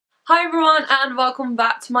Hi everyone and welcome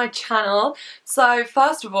back to my channel. So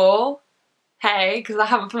first of all, hey, because I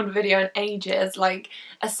haven't filmed a video in ages, like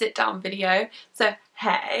a sit down video. So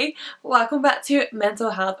hey, welcome back to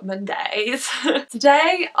Mental Health Mondays.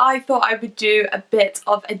 Today I thought I would do a bit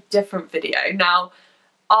of a different video. Now,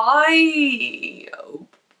 I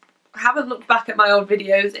haven't looked back at my old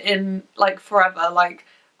videos in like forever. Like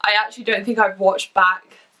I actually don't think I've watched back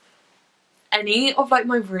any of like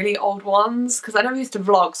my really old ones because I never used to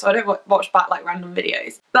vlog, so I don't watch back like random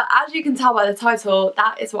videos. But as you can tell by the title,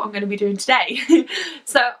 that is what I'm going to be doing today.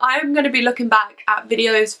 So I'm going to be looking back at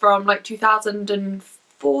videos from like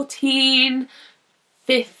 2014,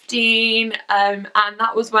 15, and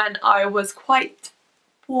that was when I was quite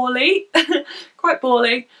poorly,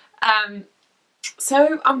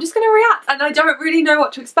 so I'm just going to react, and I don't really know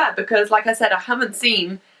what to expect because, like I said, I haven't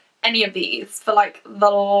seen any of these for like the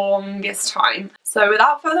longest time. So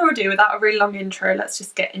without further ado, without a really long intro, let's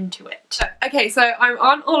just get into it. Okay, so I'm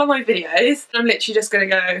on all of my videos and I'm literally just gonna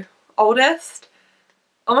go oldest.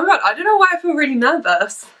 Oh my god, I don't know why I feel really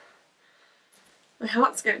nervous. My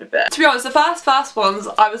heart's going a bit. To be honest, the first ones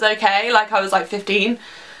I was okay, like I was like 15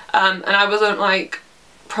 and I wasn't like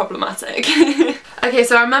problematic. Okay,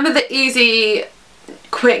 so I remember the easy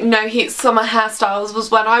quick no heat summer hairstyles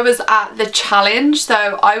was when I was at the challenge.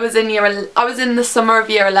 So I was in the summer of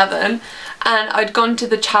year 11 and I'd gone to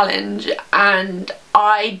the challenge and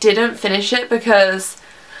I didn't finish it because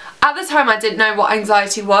at the time I didn't know what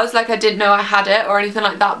anxiety was. Like I didn't know I had it or anything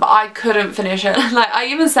like that, but I couldn't finish it. Like I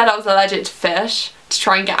even said I was allergic to fish to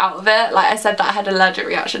try and get out of it. Like I said that I had an allergic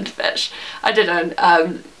reaction to fish. I didn't.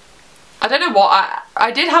 I don't know what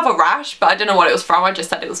I did have a rash, but I don't know what it was from. I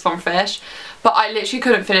just said it was from fish. But I literally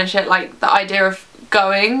couldn't finish it. Like the idea of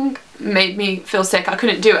going made me feel sick. I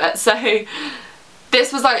couldn't do it. So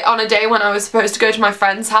this was like on a day when I was supposed to go to my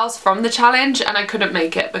friend's house from the challenge and I couldn't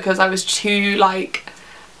make it because I was too like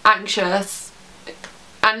anxious.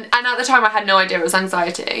 And at the time I had no idea it was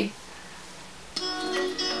anxiety.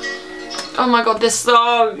 Oh my god, this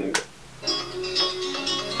song.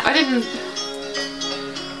 I didn't...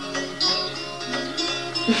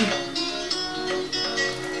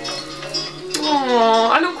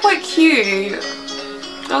 Oh, I look quite cute.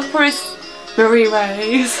 That was probably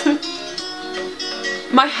Marie-Rose.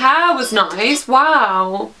 My hair was nice.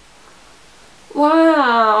 Wow.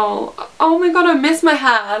 Wow. Oh my god, I miss my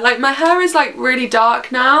hair. Like my hair is like really dark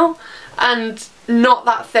now and not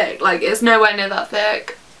that thick. Like it's nowhere near that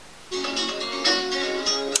thick.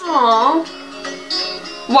 Aww.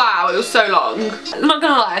 Wow, it was so long. I'm not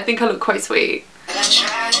gonna lie, I think I look quite sweet.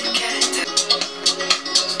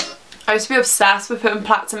 I used to be obsessed with putting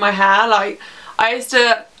plaits in my hair. Like I used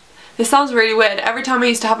to, this sounds really weird, every time I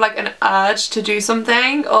used to have like an urge to do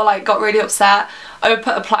something or like got really upset, I would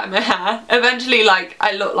put a plait in my hair. Eventually like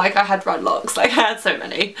I looked like I had dreadlocks, like I had so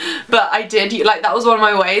many, but I did, like that was one of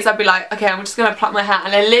my ways. I'd be like, okay, I'm just gonna plait my hair,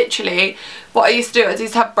 and I literally, what I used to do is I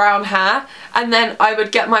used to have brown hair and then I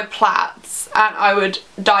would get my plaits and I would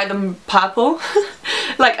dye them purple,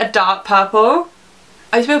 like a dark purple.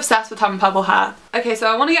 I used to be obsessed with having purple hair. Okay, so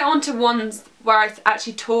I want to get on to ones where I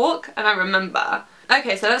actually talk and I remember.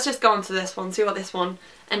 Okay, so let's just go on to this one, see what this one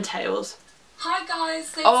entails. Hi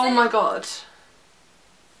guys. Oh my god.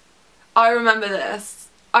 I remember this.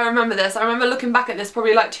 I remember looking back at this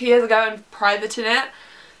probably like 2 years ago and privating it.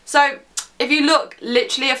 So if you look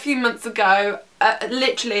literally a few months ago,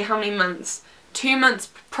 literally how many months? 2 months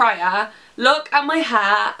prior, look at my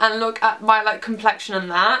hair and look at my like complexion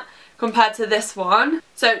and that compared to this one.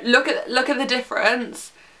 So look at the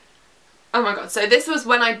difference. Oh my god, so this was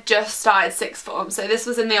when I just started sixth form, so this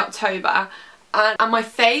was in the October, and my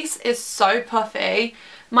face is so puffy.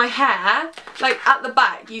 My hair, like at the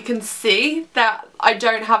back, you can see that I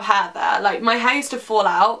don't have hair there. Like my hair used to fall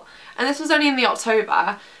out, and this was only in the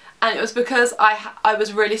October, and it was because I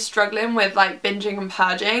was really struggling with like binging and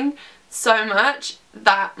purging so much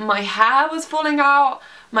that my hair was falling out.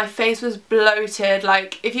 My face was bloated,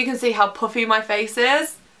 like if you can see how puffy my face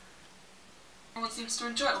is. Everyone seems to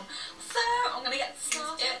enjoy them. So I'm gonna get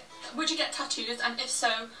started. Would you get tattoos, and if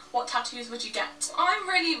so, what tattoos would you get? I'm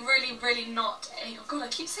really not a, oh god, I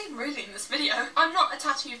keep saying really in this video. I'm not a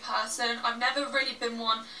tattoo person. I've never really been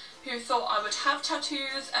one who thought I would have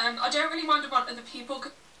tattoos. I don't really mind about other people.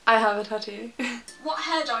 I have a tattoo. What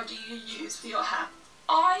hair dye do you use for your hair?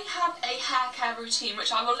 I have a hair care routine,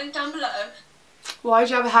 which I will link down below. Why do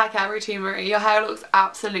you have a hair care routine, Marie? Your hair looks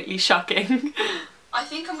absolutely shocking. I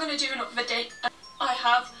think I'm going to do an update. I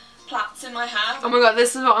have plaits in my hair. Oh my god,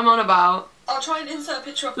 this is what I'm on about. I'll try and insert a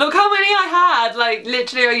picture of... Look how many I had! Like,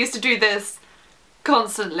 literally I used to do this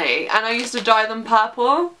constantly, and I used to dye them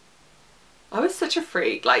purple. I was such a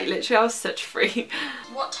freak, like literally I was such a freak.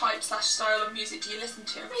 What type / style of music do you listen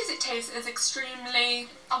to? Music taste is extremely,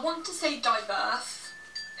 I want to say diverse,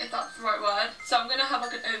 if that's the right word. So I'm going to have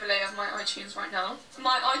like an overlay of my iTunes right now.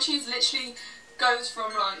 My iTunes literally goes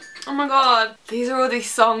from like... Oh my god, these are all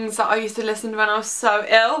these songs that I used to listen to when I was so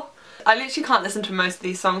ill. I literally can't listen to most of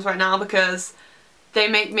these songs right now because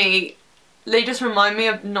they just remind me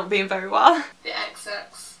of not being very well. The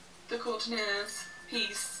XX, The Courtiers,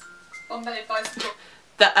 Peace, Bombay Bicycle.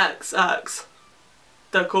 The XX,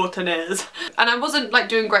 The Courtiers. And I wasn't like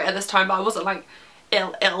doing great at this time, but I wasn't like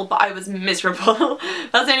ill, but I was miserable.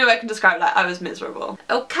 That's the only way I can describe it, like I was miserable.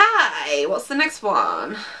 Okay, what's the next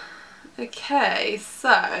one? Okay, so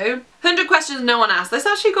 100 questions no one asked. This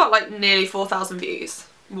actually got like nearly 4,000 views.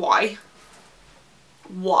 Why?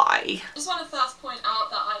 Why? I just want to first point out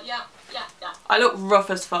that yeah. I look rough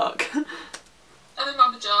as fuck. I'm in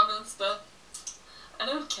my pyjamas, but I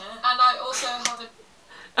don't care. And I also have a...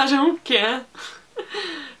 I don't care.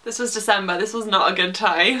 This was December, this was not a good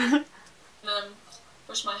time.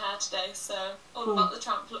 Brush my hair today, so all about the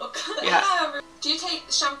tramp look. Yeah. Do you take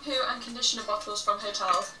shampoo and conditioner bottles from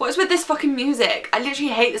hotels? What is with this fucking music? I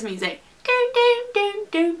literally hate this music.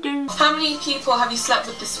 How many people have you slept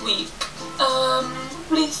with this week?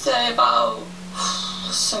 Probably say about...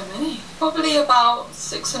 so many. Probably about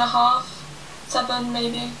 6.5, 7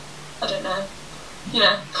 maybe. I don't know. You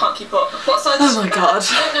know, can't keep up. What size? Oh my god.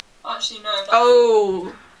 I don't know. Actually, no.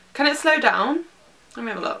 Oh. Can it slow down? Let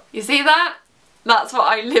me have a look. You see that? That's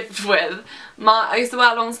what I lived with. I used to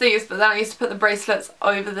wear long sleeves, but then I used to put the bracelets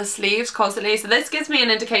over the sleeves constantly. So this gives me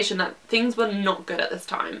an indication that things were not good at this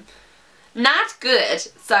time. Not good.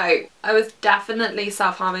 So I was definitely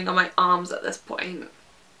self-harming on my arms at this point,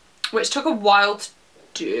 which took a while to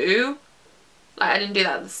do. Like I didn't do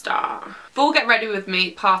that at the start. Full Get Ready With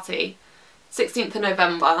Me party, 16th of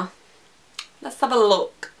November. Let's have a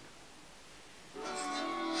look.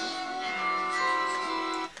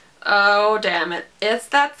 Oh damn it, it's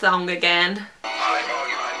that song again.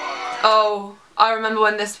 Oh, I remember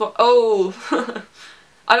when this was, oh,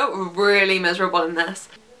 I look really miserable in this.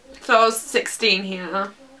 So I was 16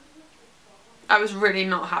 here. I was really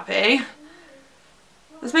not happy.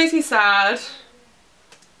 This makes me sad.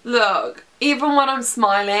 Look, even when I'm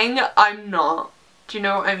smiling, I'm not. Do you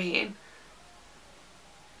know what I mean?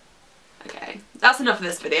 Okay, that's enough of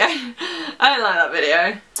this video. I don't like that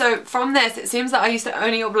video. So from this, it seems that I used to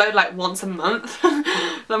only upload like once a month.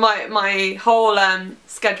 my whole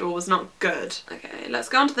schedule was not good. Okay, let's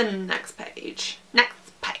go on to the next page.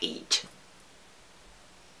 Next page.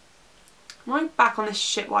 Am I back on this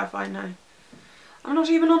shit Wi-Fi? No. I'm not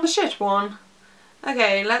even on the shit one.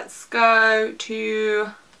 Okay, let's go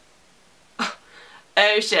to...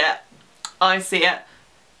 Oh shit. I see it.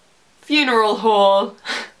 Funeral hall.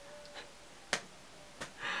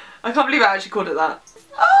 I can't believe I actually called it that.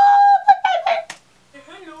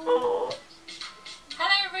 Hello.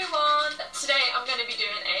 Hello everyone. Today I'm going to be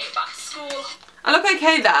doing a back to school. I look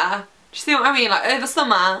okay there. Do you see what I mean? Like over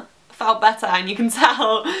summer, I felt better and you can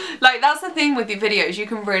tell. Like that's the thing with your videos, you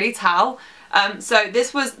can really tell. So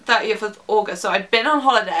this was 30th of August, so I'd been on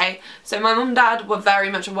holiday. So my mum and dad were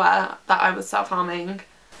very much aware that I was self-harming.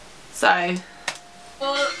 So.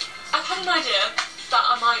 Well, I've had an idea that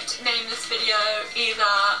I might name this video either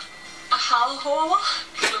a hell haul,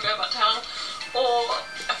 because we'll go back to hell, or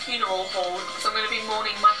a funeral haul, because I'm going to be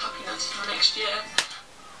mourning my happiness for next year.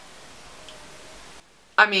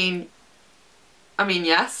 I mean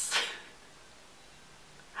yes.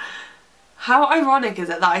 How ironic is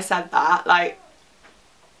it that I said that? Like,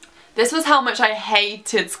 this was how much I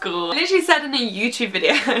hated school. I literally said in a YouTube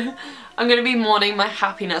video, I'm going to be mourning my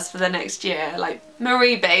happiness for the next year. Like,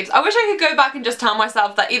 Marie babes. I wish I could go back and just tell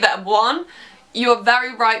myself that either one, you're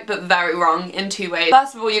very right but very wrong in 2 ways.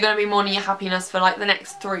 First of all, you're going to be mourning your happiness for like the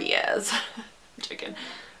next 3 years. I'm joking.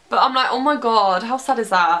 But I'm like, oh my god, how sad is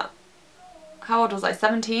that? How old was I?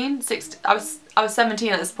 17? 16? I was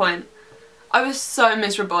 17 at this point. I was so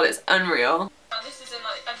miserable, it's unreal. And this is in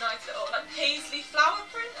like a nice little like paisley flower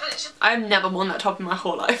print, and it's just... I've never worn that top in my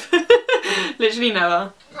whole life. Literally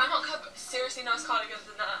never. Primark have seriously nice cardigans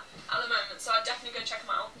in there at the moment, so I'd definitely go check them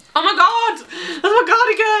out. Oh my god! That's my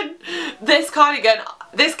cardigan!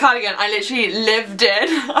 This cardigan I literally lived in.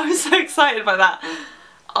 I was so excited by that.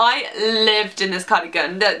 I lived in this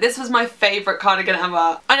cardigan. This was my favourite cardigan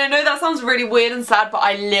ever. And I know that sounds really weird and sad, but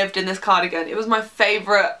I lived in this cardigan. It was my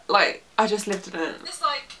favourite, like, I just lived in it. This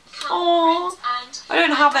like camel print, and I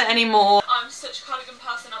don't have it anymore. I'm such a cardigan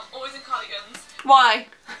person, I'm always in cardigans. Why?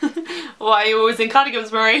 Why are you always in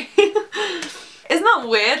cardigans, Marie? Isn't that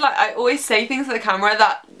weird? Like, I always say things to the camera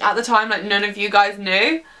that at the time, like, none of you guys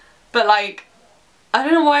knew. but like, I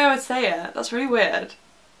don't know why I would say it. That's really weird.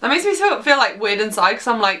 That makes me feel like weird inside because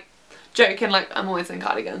I'm like joking like I'm always in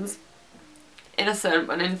cardigans. Innocent,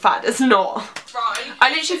 when in fact it's not. Right. I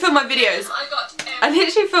literally film my videos. I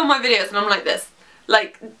literally film my videos and I'm like this.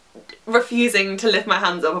 Like refusing to lift my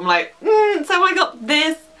hands up. I'm like, so I got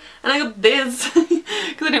this and I got this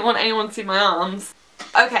because I didn't want anyone to see my arms.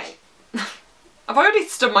 Okay. I've already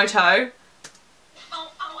stubbed my toe.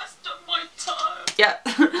 Oh, I stubbed my toe. Yeah.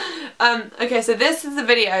 Okay, so this is the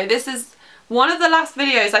video. This is one of the last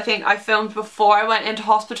videos I think I filmed before I went into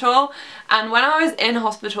hospital, and when I was in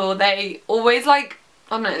hospital they always like,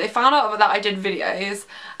 I don't know, they found out that I did videos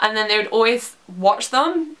and then they would always watch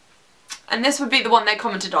them, and this would be the one they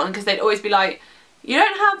commented on because they'd always be like, you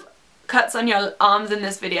don't have cuts on your arms in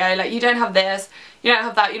this video, like you don't have this, you don't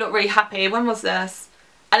have that, you look really happy. When was this?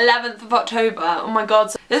 11th of October. Oh my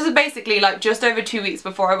god. So this is basically like just over 2 weeks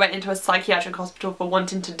before I went into a psychiatric hospital for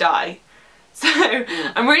wanting to die. So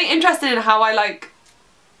I'm really interested in how I like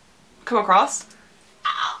come across.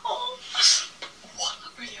 Ow! What?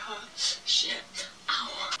 That really hurt. Shit. Ow.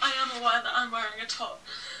 I am aware that I'm wearing a top.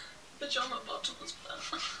 Pajama bottoms,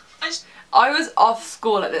 but I was off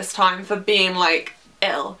school at this time for being like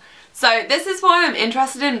ill. So this is why I'm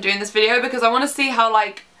interested in doing this video, because I want to see how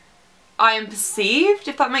like I am perceived,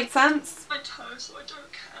 if that makes sense. My toe, so I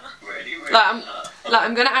don't care. Really, really. Like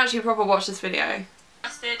I'm gonna actually proper watch this video.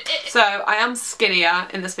 So I am skinnier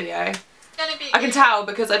in this video. I can tell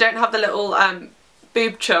because I don't have the little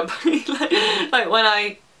boob chub. like when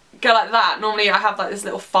I go like that, normally I have like this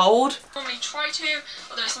little fold. I normally try to,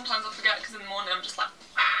 although sometimes I forget because in the morning I'm just like,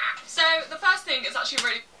 ah. So the first thing is actually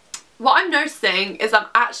really... What I'm noticing is I'm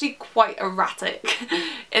actually quite erratic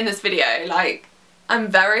in this video. Like, I'm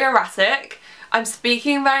very erratic. I'm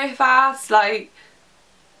speaking very fast. Like,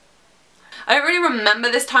 I don't really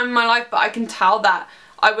remember this time in my life, but I can tell that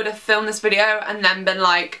I would have filmed this video and then been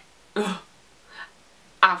like, ugh,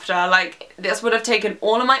 after. Like, this would have taken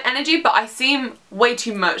all of my energy, but I seem way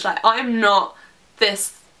too much. Like, I'm not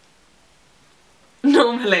this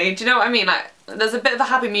normally. Do you know what I mean? Like, there's a bit of a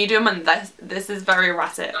happy medium and this is very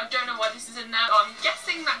erratic. I don't know why this is in there. I'm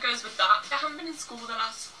guessing that goes with that. I haven't been in school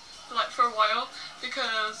for a while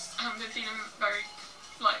because I haven't been feeling very,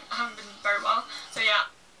 I haven't been very well. So yeah.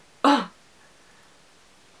 Ugh.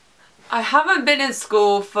 I haven't been in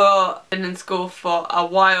school for a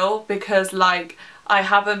while because like I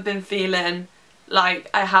haven't been feeling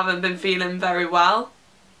very well.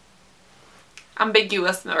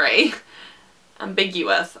 Ambiguous, Marie.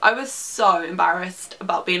 Ambiguous. I was so embarrassed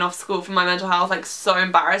about being off school for my mental health, like so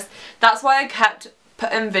embarrassed. That's why I kept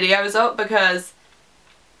putting videos up, because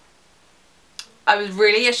I was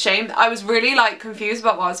really ashamed. I was really like confused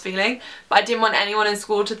about what I was feeling, but I didn't want anyone in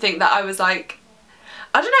school to think that I was like,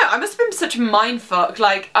 I don't know, I must have been such a mindfuck.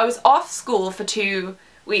 Like, I was off school for 2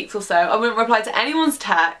 weeks or so. I wouldn't reply to anyone's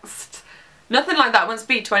text. Nothing like that. I wouldn't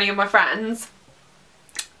speak to any of my friends.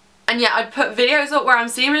 And yet I'd put videos up where I'm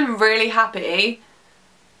seeming really happy.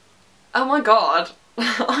 Oh my god.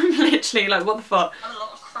 I'm literally like, what the fuck? I have a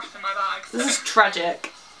lot of crap in my bag. So. This is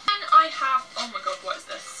tragic. Then I have, oh my god, what is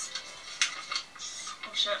this?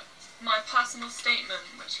 Oh shit. My personal statement,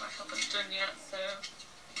 which I haven't done yet, so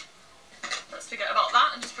let's forget about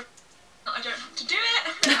that and just pretend that I don't have to do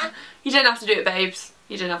it. You didn't have to do it, babes.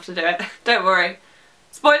 You didn't have to do it. Don't worry.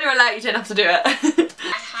 Spoiler alert, you didn't have to do it.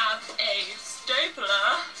 I have a stapler.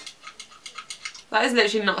 That is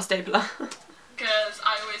literally not a stapler. Because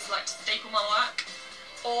I always like to staple my work,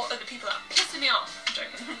 or other people that are pissing me off. I'm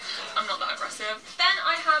joking. I'm not that aggressive. Then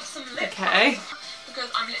I have some lip balm,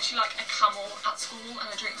 because I'm literally like a camel at school and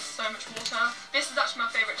I drink so much water. This is actually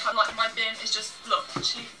my favourite type. Like, my bin is just, look,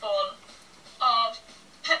 literally full of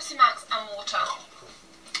Pepsi Max and water.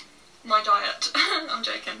 My diet. I'm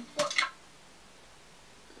joking. What?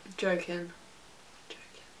 Joking.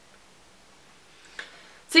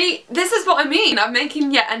 See, this is what I mean. I'm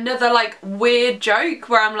making yet another like weird joke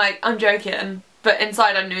where I'm like, I'm joking, but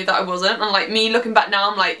inside I knew that I wasn't. And like, me looking back now,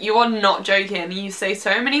 I'm like, you are not joking. You say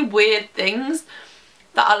so many weird things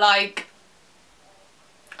that are like,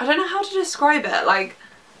 I don't know how to describe it. Like,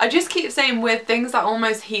 I just keep saying weird things that are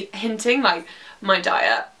almost hinting like my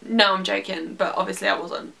diet. No, I'm joking, but obviously I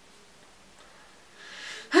wasn't.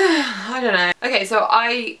 I don't know. Okay, so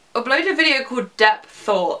I uploaded a video called Depth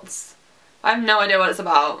Thoughts. I have no idea what it's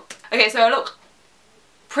about. Okay, so I look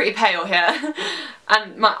pretty pale here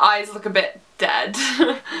and my eyes look a bit dead.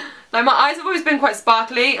 Like, my eyes have always been quite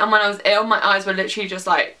sparkly, and when I was ill my eyes were literally just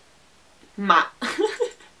like matte.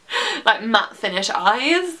 Like matte finish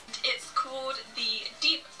eyes. It's called the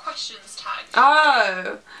Deep Questions tag.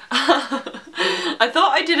 Oh. I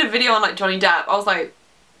thought I did a video on like Johnny Depp. I was like,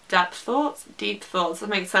 Depth thoughts? Deep thoughts, that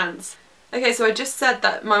makes sense. Okay, so I just said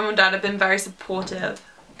that my mum and dad have been very supportive.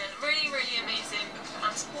 Really, really amazing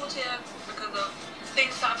and supportive because of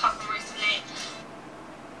things that have happened recently.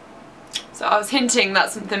 So I was hinting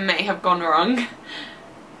that something may have gone wrong.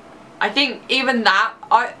 I think even that,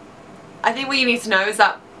 I think what you need to know is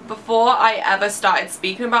that before I ever started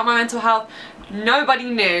speaking about my mental health, nobody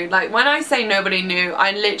knew. Like, when I say nobody knew,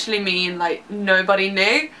 I literally mean like nobody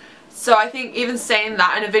knew. So I think even saying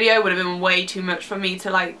that in a video would have been way too much for me to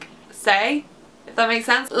like say, if that makes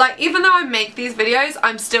sense. Like, even though I make these videos,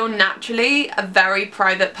 I'm still naturally a very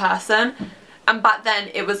private person, and back then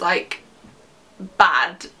it was like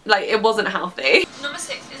bad, like it wasn't healthy. Number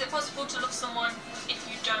 6, is it possible to love someone if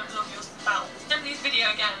you don't love yourself? In this video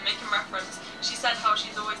again, making reference, she said how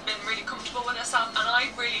she's always been really comfortable with herself, and I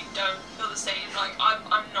really don't feel the same. Like,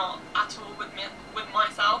 I'm not at all with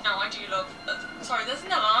myself. No, I do love, sorry, there's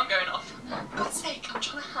an alarm going off. For God's sake, I'm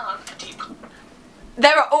trying to have a deep...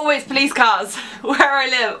 There are always police cars where I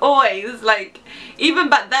live, always. Like, even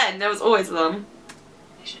back then, there was always them.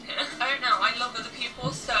 I don't know, I love other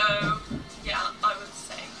people, so yeah, I would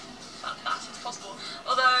say that is possible.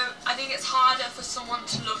 Although, I think it's harder for someone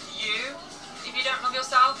to love you if you don't love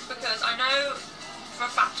yourself, because I know for a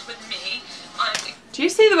fact with me, do you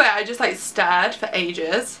see the way I just like stared for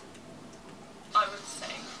ages? I would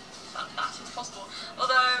say that is possible.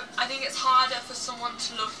 Although, I think it's harder for someone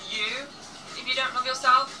to love you if you don't love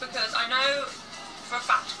yourself, because I know for a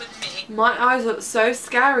fact with me. My eyes look so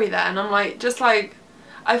scary then. I'm like, just like,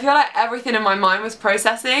 I feel like everything in my mind was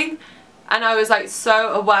processing, and I was like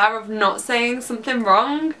so aware of not saying something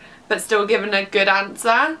wrong but still giving a good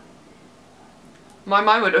answer. My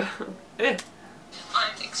mind would have...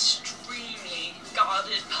 I'm extremely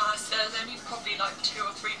guarded person. There's only probably like 2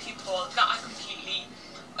 or 3 people that I completely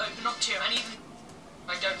open up to, and even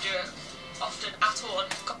I don't do it often at all.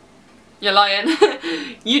 You're lying.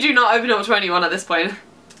 You do not open up to anyone at this point.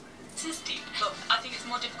 This is deep. Look, I think it's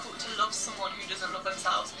more difficult to love someone who doesn't love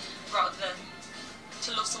themselves rather than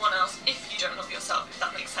to love someone else if you don't love yourself, if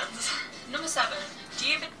that makes sense. Number 7, do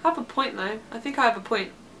you... I have a point though. I think I have a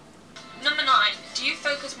point. Number 9, do you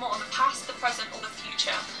focus more on the past, the present, or the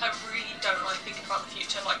future? I really don't like thinking about the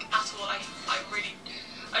future, like, at all. I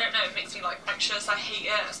don't know, it makes me like anxious. I hate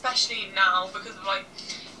it, especially now because of like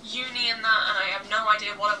uni and that, and I have no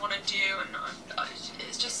idea what I want to do, and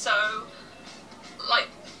it's just so like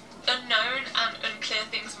unknown and unclear.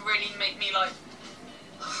 Things really make me like,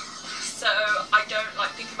 so I don't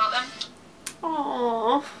like thinking about them.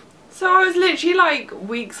 Aww. So I was literally like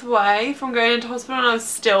weeks away from going into hospital, and I was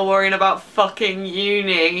still worrying about fucking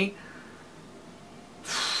uni.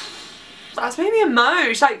 That's made me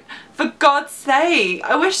emotional. Like, for God's sake,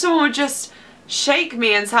 I wish someone would just shake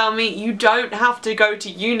me and tell me, you don't have to go to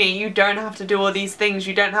uni, you don't have to do all these things,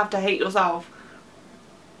 you don't have to hate yourself.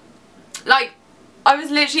 Like, I was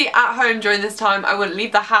literally at home during this time. I wouldn't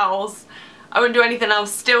leave the house, I wouldn't do anything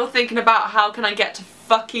else, still thinking about how can I get to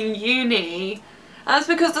fucking uni. And that's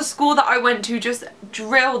because the school that I went to just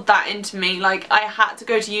drilled that into me. Like, I had to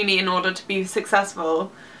go to uni in order to be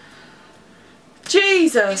successful.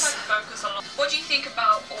 Jesus. What do you think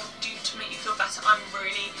about or do to make you feel better? I'm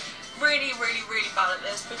really bad at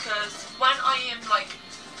this, because when I am like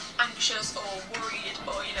anxious or worried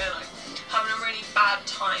or, you know, like having a really bad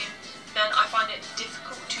time, then I find it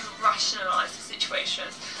difficult to rationalise the situation.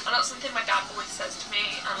 And that's something my dad always says to me,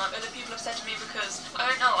 and like other people have said to me, because I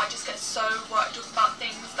don't know, I just get so worked up about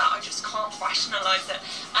things that I just can't rationalise it.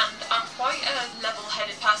 And I'm quite a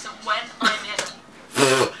level-headed person when I'm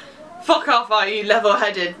in. Fuck off, are you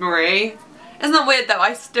level-headed, Marie? Isn't that weird though?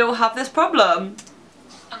 I still have this problem.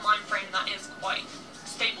 A mind frame that is quite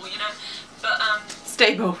stable, you know, but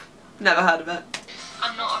stable. Never heard of it.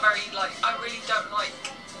 I'm not a very like, I really don't like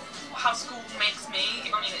how school makes me.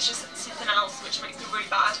 I mean, it's just something else which makes me really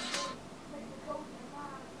bad.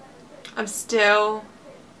 I'm still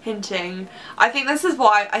hinting. I think this is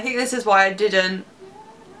why I didn't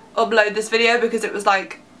upload this video, because it was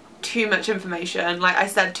like too much information. Like, I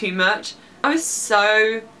said too much. I was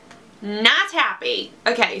so not happy.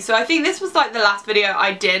 Okay, so I think this was like the last video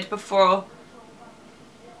I did before.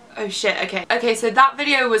 Oh shit, okay. Okay, so that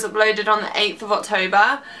video was uploaded on the 8th of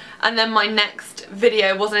October, and then my next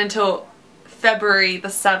video wasn't until February the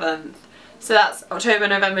 7th. So that's October,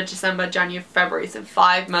 November, December, January, February, so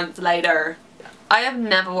 5 months later. I have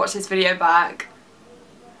never watched this video back.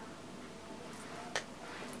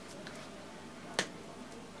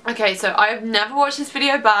 Okay, so I have never watched this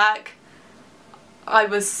video back. I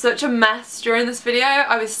was such a mess during this video.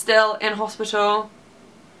 I was still in hospital.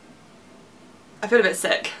 I feel a bit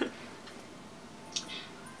sick.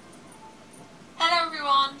 Hello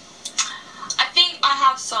everyone.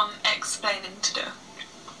 have some explaining to do.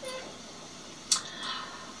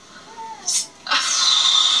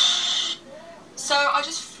 So I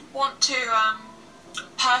just want to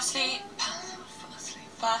firstly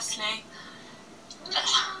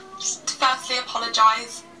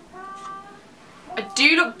apologise. I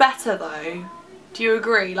do look better though. Do you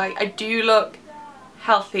agree? Like, I do look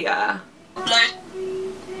healthier.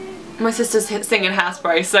 My sister's singing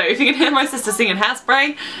Hairspray, so if you can hear my sister singing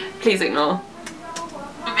Hairspray, please ignore.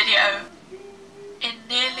 A video in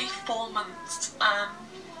nearly 4 months.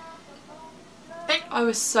 I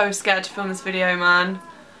was so scared to film this video, man.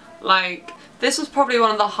 Like, this was probably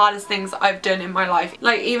one of the hardest things I've done in my life.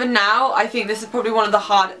 Like, even now, I think this is probably one of the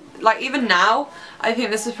hardest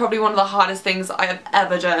things I have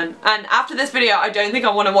ever done. And after this video, I don't think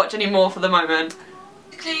I want to watch any more for the moment.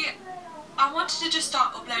 Basically, I wanted to just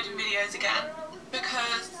start uploading videos again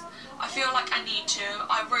because I feel like I need to.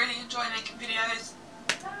 I really enjoy making videos.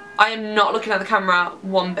 I am not looking at the camera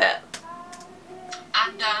one bit.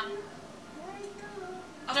 And,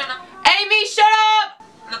 I don't know. Amy, shut up!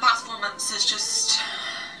 The past 4 months is just,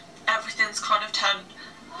 everything's kind of turned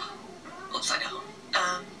upside down.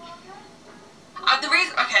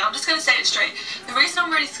 Okay, I'm just going to say it straight. The reason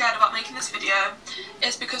I'm really scared about making this video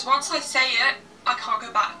is because once I say it, I can't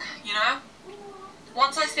go back, you know?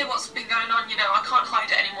 Once I say what's been going on, you know, I can't hide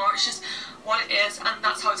it anymore. It's just what it is, and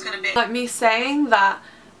that's how it's going to be. Like me saying that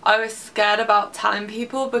I was scared about telling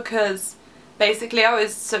people because basically I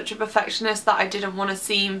was such a perfectionist that I didn't want to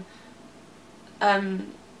seem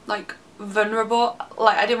like vulnerable.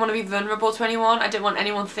 Like, I didn't want to be vulnerable to anyone. I didn't want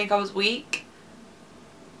anyone to think I was weak.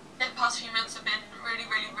 The past few months have been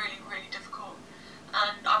really difficult,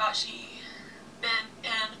 and I've actually been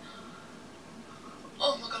in,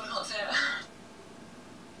 oh my god, I can't say it.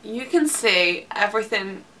 You can see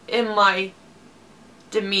everything in my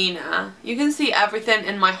demeanour. You can see everything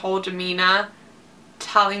in my whole demeanour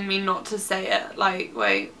telling me not to say it. Like,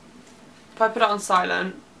 wait, if I put it on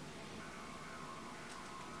silent.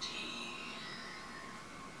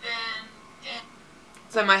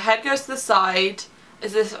 So my head goes to the side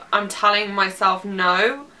as if I'm telling myself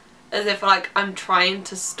no, as if like I'm trying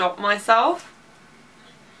to stop myself.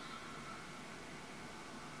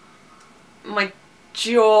 My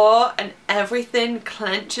jaw and everything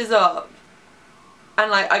clenches up, and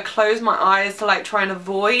like I close my eyes to like try and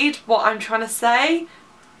avoid what I'm trying to say.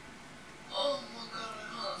 Oh my god, I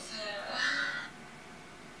can't say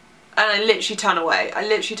it. And I literally turn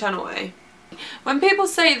away. When people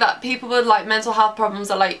say that people with like mental health problems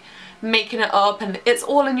are like making it up and it's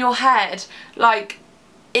all in your head, like,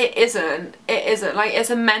 it isn't. Like, it's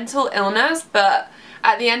a mental illness, but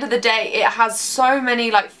at the end of the day it has so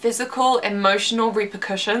many like physical, emotional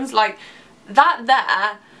repercussions. Like, that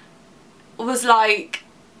there was like,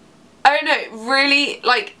 I don't know, it really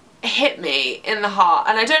like hit me in the heart,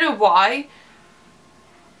 and I don't know why,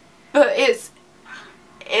 but it's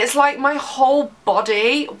like my whole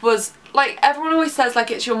body was like, everyone always says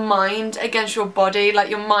like it's your mind against your body, like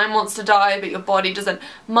your mind wants to die but your body doesn't.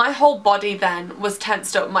 My whole body then was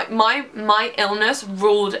tensed up. My illness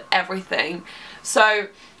ruled everything. So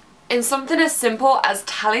in something as simple as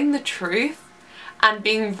telling the truth and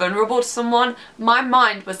being vulnerable to someone, my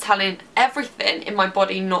mind was telling everything in my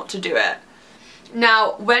body not to do it.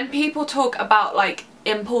 Now, when people talk about like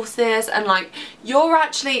impulses and like you're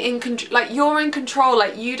actually in control, like you're in control,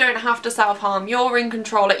 like you don't have to self-harm, you're in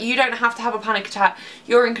control, like you don't have to have a panic attack,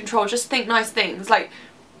 you're in control, just think nice things, like,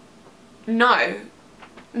 no,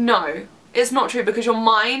 it's not true, because your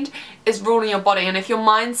mind is ruling your body, and if your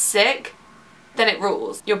mind's sick, then it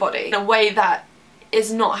rules your body in a way that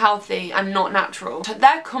is not healthy and not natural.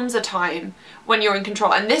 There comes a time when you're in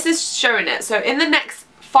control, and this is showing it. So in the next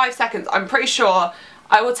 5 seconds, I'm pretty sure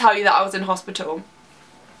I will tell you that I was in hospital.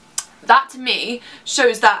 That to me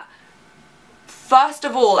shows that first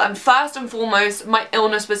of all and first and foremost, my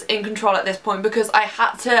illness was in control at this point, because I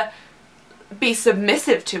had to be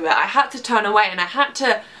submissive to it. I had to turn away and I had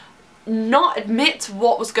to not admit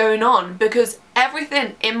what was going on, because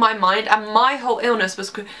everything in my mind and my whole illness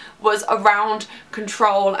was around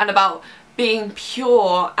control and about being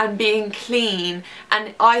pure and being clean,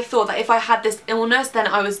 and I thought that if I had this illness then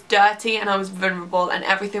I was dirty and I was vulnerable and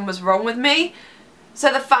everything was wrong with me. So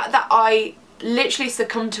the fact that I literally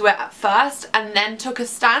succumbed to it at first and then took a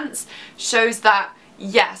stance shows that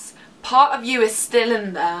yes, part of you is still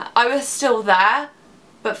in there. I was still there,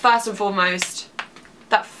 but first and foremost,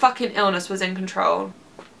 that fucking illness was in control.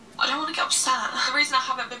 I don't want to get upset. The reason I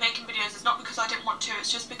haven't been making videos is not because I didn't want to,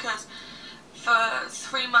 it's just because for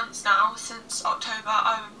 3 months now, since October,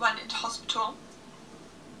 I went into hospital.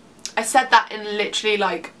 I said that in literally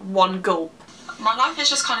like one gulp. My life has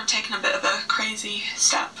just kind of taken a bit of a crazy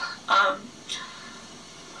step. I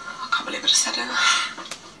can't believe I just said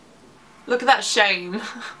it. Look at that shame.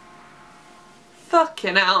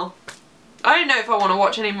 Fucking hell. I don't know if I want to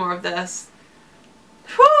watch any more of this.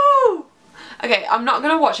 Woo! Okay, I'm not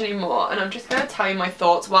going to watch any more, and I'm just going to tell you my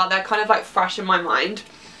thoughts while they're kind of like fresh in my mind.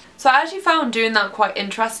 So I actually found doing that quite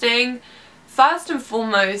interesting. First and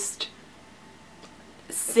foremost,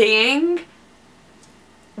 seeing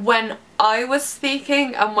when I was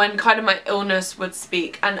speaking and when kind of my illness would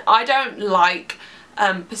speak. And I don't like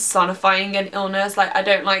personifying an illness. Like, I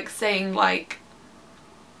don't like saying, like,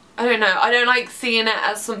 I don't know, I don't like seeing it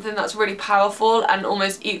as something that's really powerful and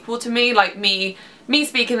almost equal to me, like me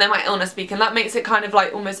speaking then my illness speaking. That makes it kind of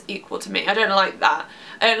like almost equal to me. I don't like that.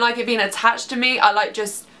 I don't like it being attached to me. I like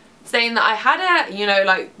just saying that I had it, you know,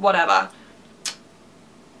 like whatever.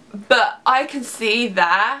 But I can see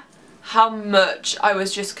there how much I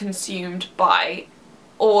was just consumed by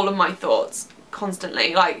all of my thoughts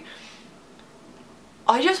constantly. Like,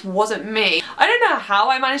 I just wasn't me. I don't know how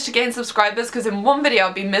I managed to gain subscribers, because in one video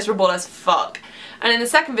I'd be miserable as fuck, and in the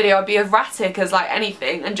second video I'd be erratic as like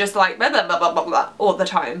anything and just like blah blah blah blah blah blah all the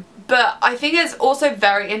time. But I think it's also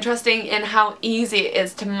very interesting in how easy it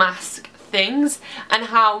is to mask things, and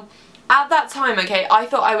how at that time, okay, I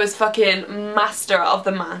thought I was fucking master of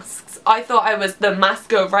the masks. I thought I was the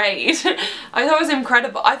masquerade. I thought I was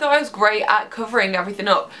incredible. I thought I was great at covering everything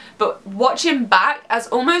up. But watching back as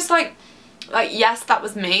almost like yes, that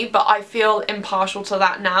was me, but I feel impartial to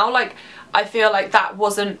that now. Like, I feel like that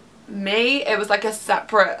wasn't me. It was like a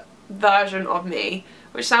separate version of me,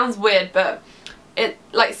 which sounds weird, but it,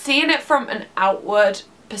 like, seeing it from an outward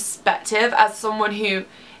perspective as someone who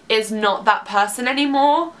is not that person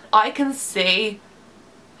anymore, I can see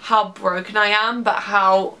how broken I am, but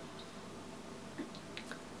how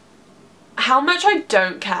much I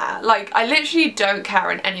don't care. Like, I literally don't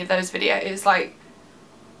care in any of those videos. Like,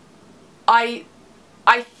 I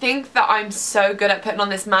think that I'm so good at putting on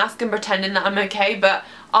this mask and pretending that I'm okay, but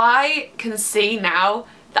I can see now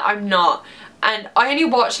that I'm not. And I only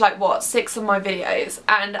watched like, what, 6 of my videos,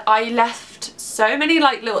 and I left so many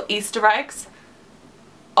like little Easter eggs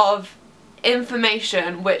of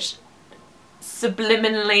information which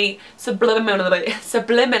subliminally,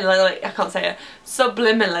 I can't say it,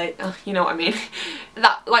 subliminally, oh, you know what I mean,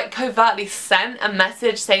 that like covertly sent a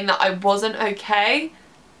message saying that I wasn't okay.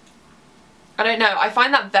 I don't know, I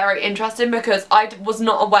find that very interesting because I was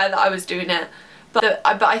not aware that I was doing it. But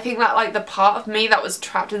I think that like the part of me that was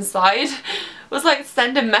trapped inside was like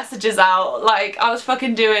sending messages out, like I was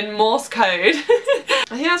fucking doing Morse code. I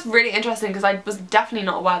think that's really interesting because I was definitely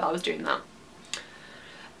not aware that I was doing that.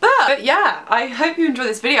 But yeah, I hope you enjoyed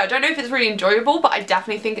this video. I don't know if it's really enjoyable, but I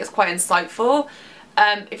definitely think it's quite insightful.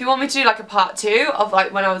 If you want me to do like a part 2 of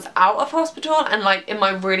like when I was out of hospital and like in my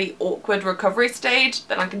really awkward recovery stage,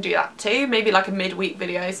 then I can do that too. Maybe like a midweek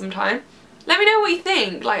video sometime. Let me know what you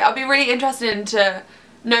think. Like, I'll be really interested into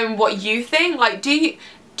knowing what you think. Like, do you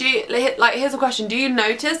like, here's a question, do you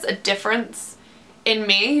notice a difference in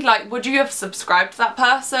me? Like, would you have subscribed to that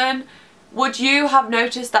person? Would you have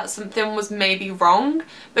noticed that something was maybe wrong?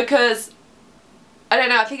 Because I don't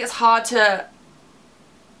know, I think it's hard to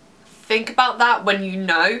think about that when you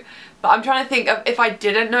know, but I'm trying to think of, if I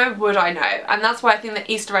didn't know, would I know? And that's why I think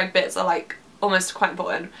the Easter egg bits are like almost quite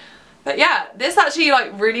important. But yeah, this actually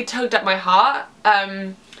like really tugged at my heart,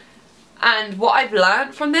 and what I've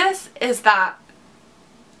learned from this is that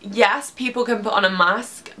yes, people can put on a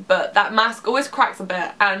mask, but that mask always cracks a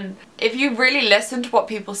bit, and if you really listen to what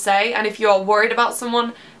people say, and if you are worried about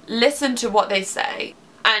someone, listen to what they say.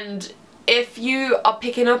 And if you are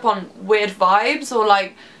picking up on weird vibes or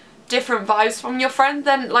like different vibes from your friend,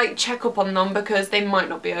 then like check up on them, because they might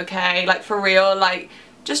not be okay. Like, for real, like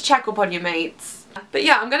just check up on your mates. But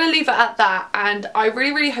yeah, I'm gonna leave it at that, and I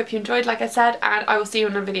really hope you enjoyed, like I said, and I will see you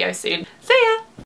in a video soon. See ya!